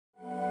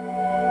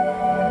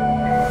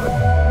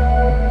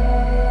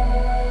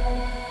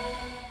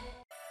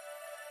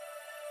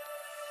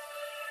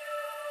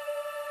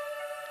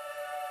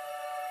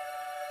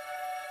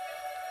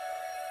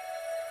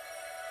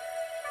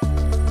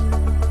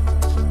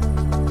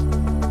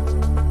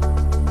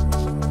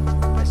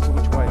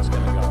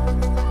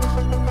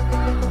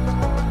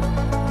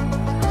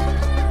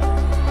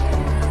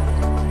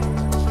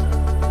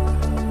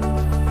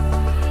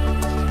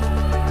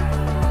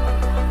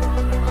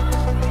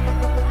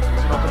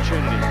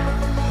opportunity.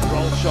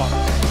 Roll shot.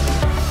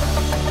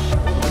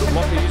 The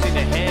blocker using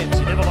their hands.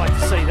 You never like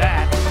to see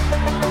that.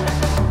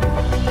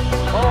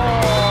 Oh!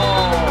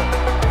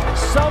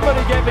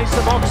 Somebody get me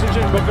some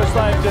oxygen because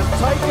they've just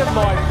taken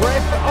my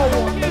breath.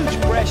 Oh,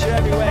 huge pressure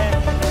everywhere.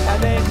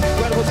 And then,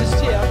 well, was this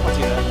here?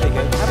 There you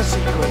go. Have a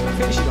seat quick.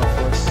 Finish it off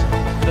for us.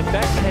 The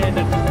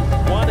backhanded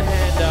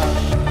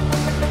one-hander.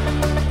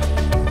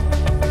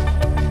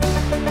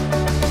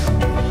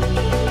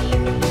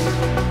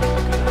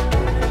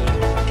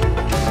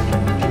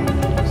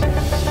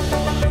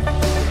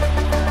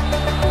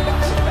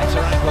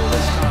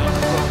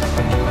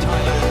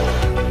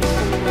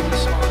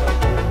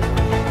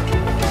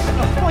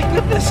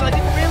 I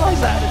didn't realise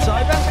that at the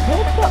time. That's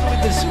Pornpun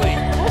with the swing.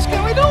 What's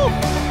going on?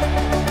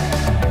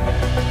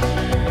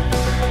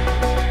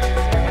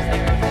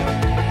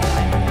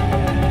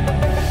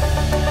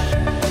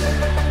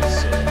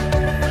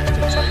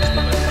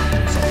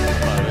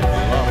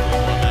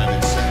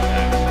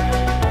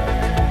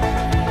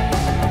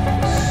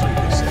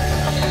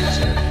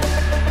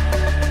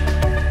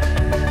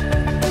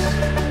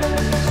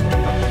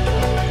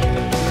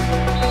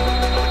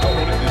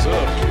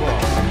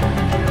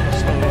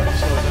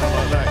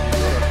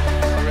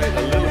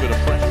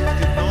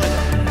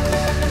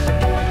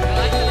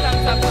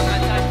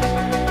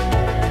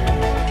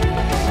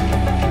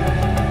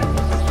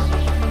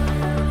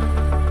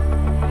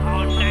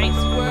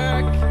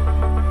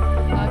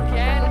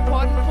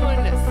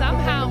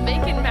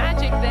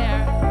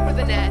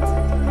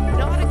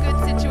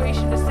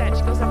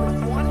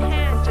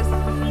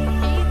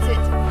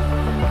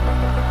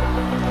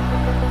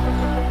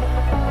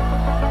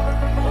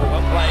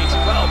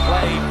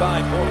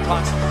 By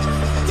Pornpun,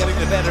 getting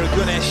the better of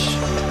Ganesh.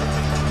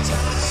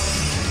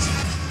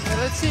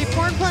 Let's see,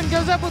 Pornpun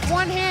goes up with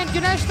one hand.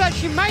 Ganesh thought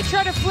she might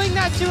try to fling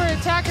that to her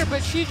attacker,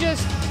 but she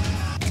just...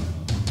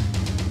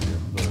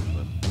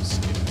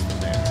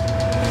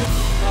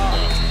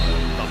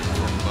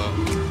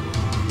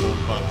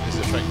 Pornpun is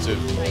effective.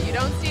 You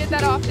don't see it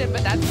that often,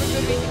 but that's for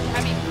good reason.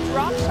 I mean,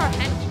 drops her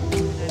hand.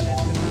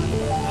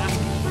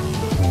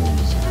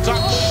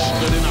 Touch,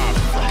 good enough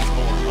from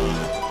Pornpun.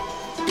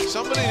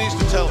 Somebody needs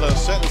to tell her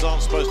setters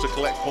aren't supposed to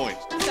collect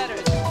points.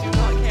 Setters do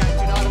not care,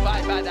 do not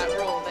abide by that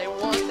rule. They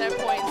want their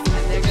points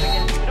and they're going to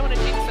get it. We don't want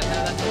to jinx it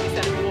though, that's what we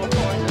said in 4-4 in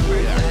the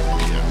first set.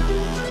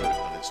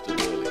 Yeah, it's still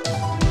early.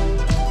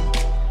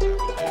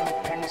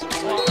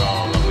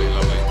 Oh, lovely,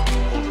 lovely.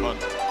 Pornpun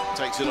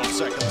takes it on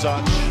second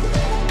touch.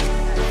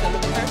 So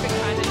the perfect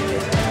time to do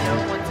it, no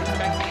one's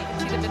expecting. You can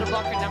see the middle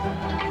blocker number.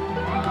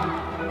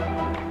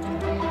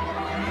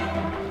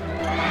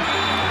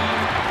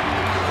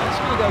 That's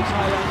going to go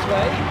Thailand's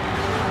way.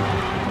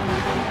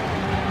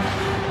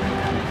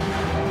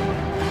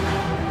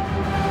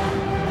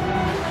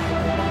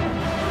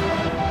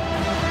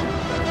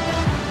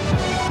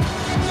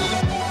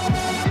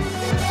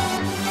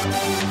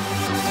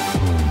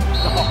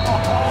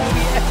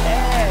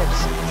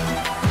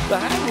 The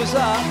hand was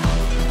up.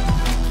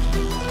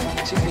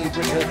 Particularly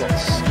bring her box.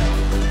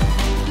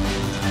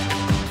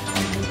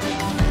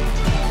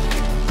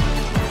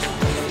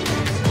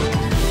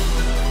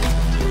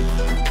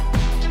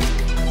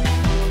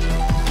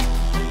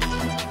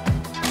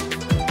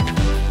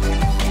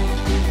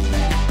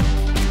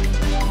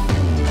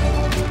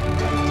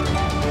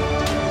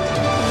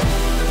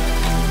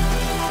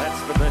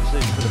 That's the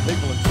message for the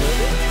people in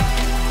serving.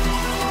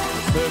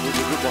 The serve was a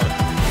good one.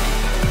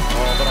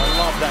 Oh, but I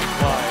love that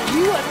play.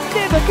 You are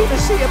never going to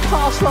see a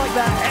pass like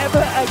that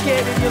ever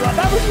again in your life.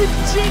 That was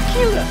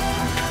ridiculous.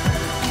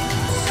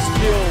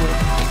 Skill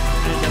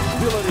and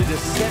ability to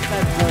set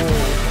that ball.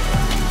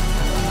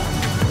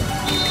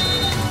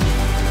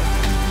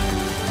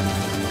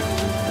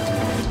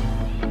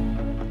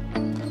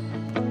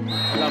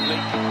 Lovely.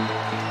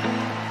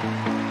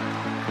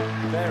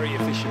 Very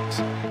efficient.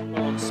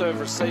 Well, on serve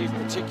receive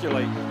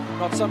particularly.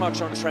 Not so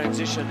much on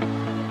transition.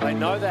 They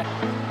know that.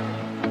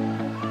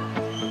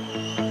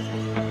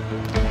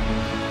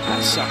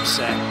 That's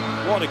upset.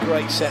 What a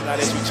great set that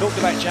is. We talked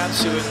about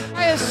Jansu and...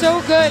 That is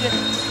so good.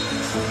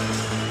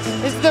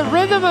 It's the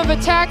rhythm of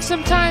attack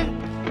sometimes.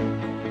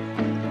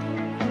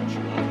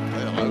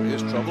 Hello,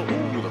 here's trouble.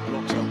 Ooh, the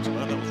block's up to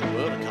that. That was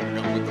Roberta coming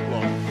up with the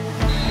block.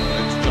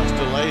 It's just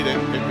delayed it.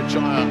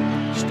 Pipichaya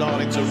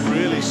starting to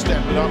really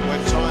step it up when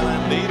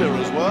Thailand need her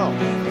as well.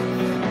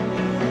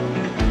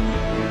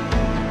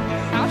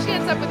 How she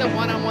ends up with a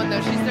one-on-one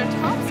though, she's their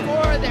top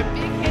scorer, their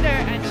big hitter,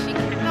 and she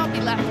cannot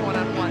be left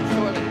one-on-one,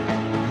 surely.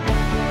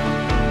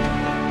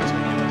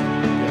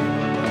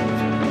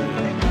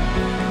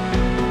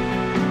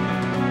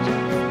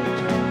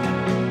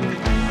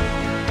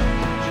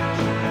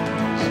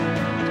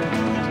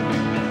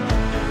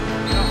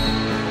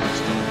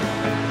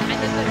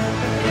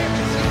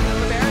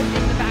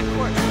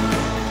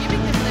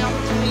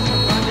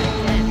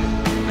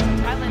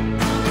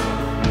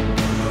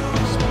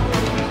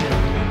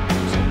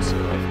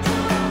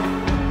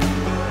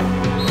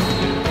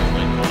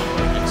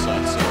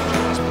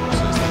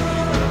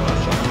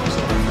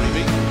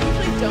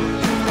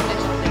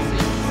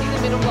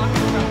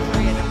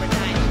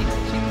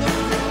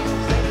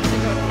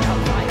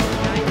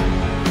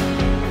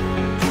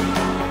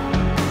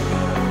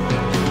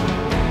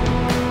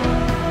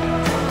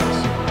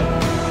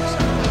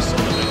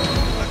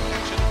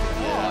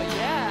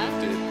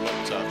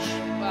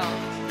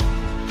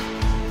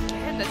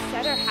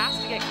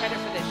 get credit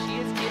for this. She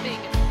is giving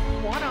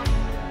one on.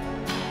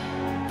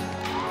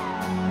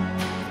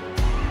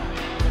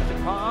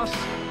 Perfect pass.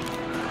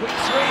 Quick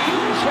swing.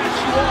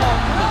 Chachuan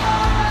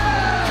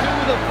to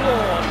the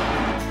floor.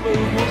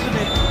 Move, wasn't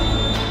it?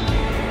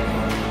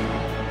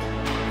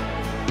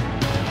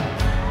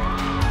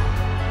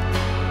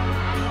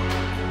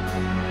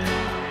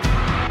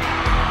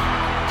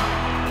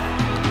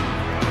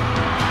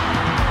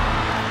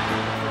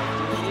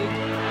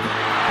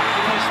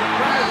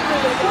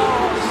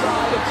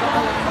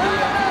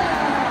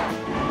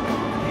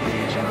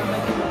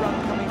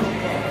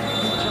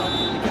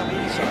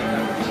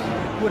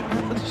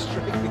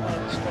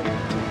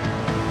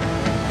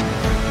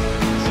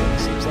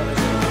 Seems like there's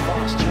a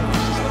fast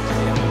chance to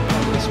be able to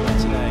play this one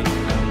today.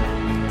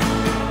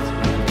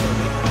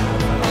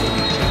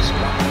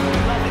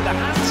 Lovely, the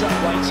hands up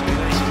waiting.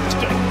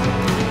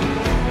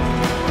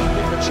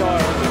 Different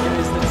child, I think it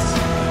is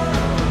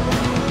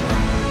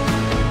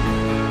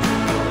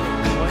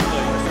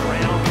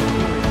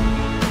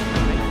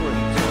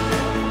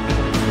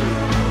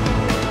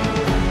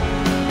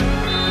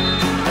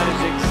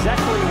that's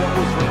exactly what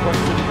was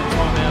requested in the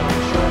timeout.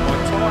 I'm sure my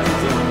tie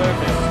is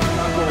imperfect.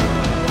 Uncle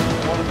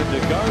wanted them to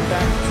go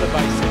back to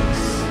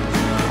basics.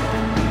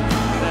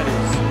 That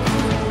is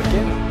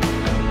again.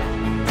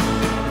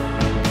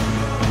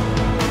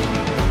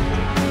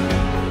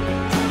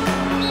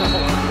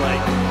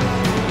 Like,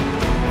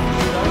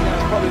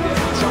 that's probably the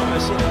only time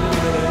I've seen a little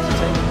bit of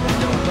entertainment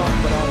going on,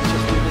 but I'll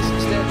just do this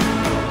instead.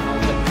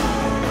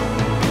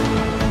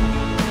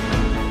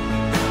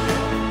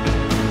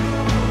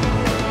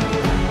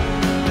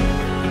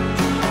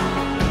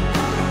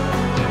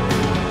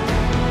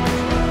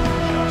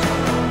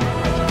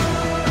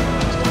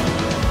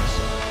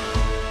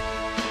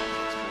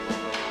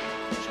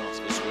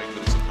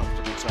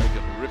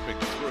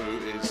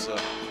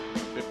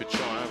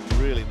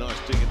 Really nice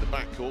dig in the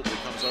backcourt, but it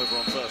comes over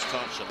on first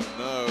touch, and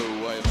no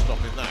way of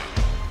stopping that.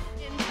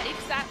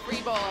 Takes that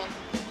free ball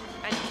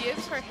and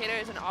gives her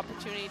hitters an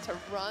opportunity to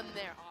run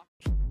their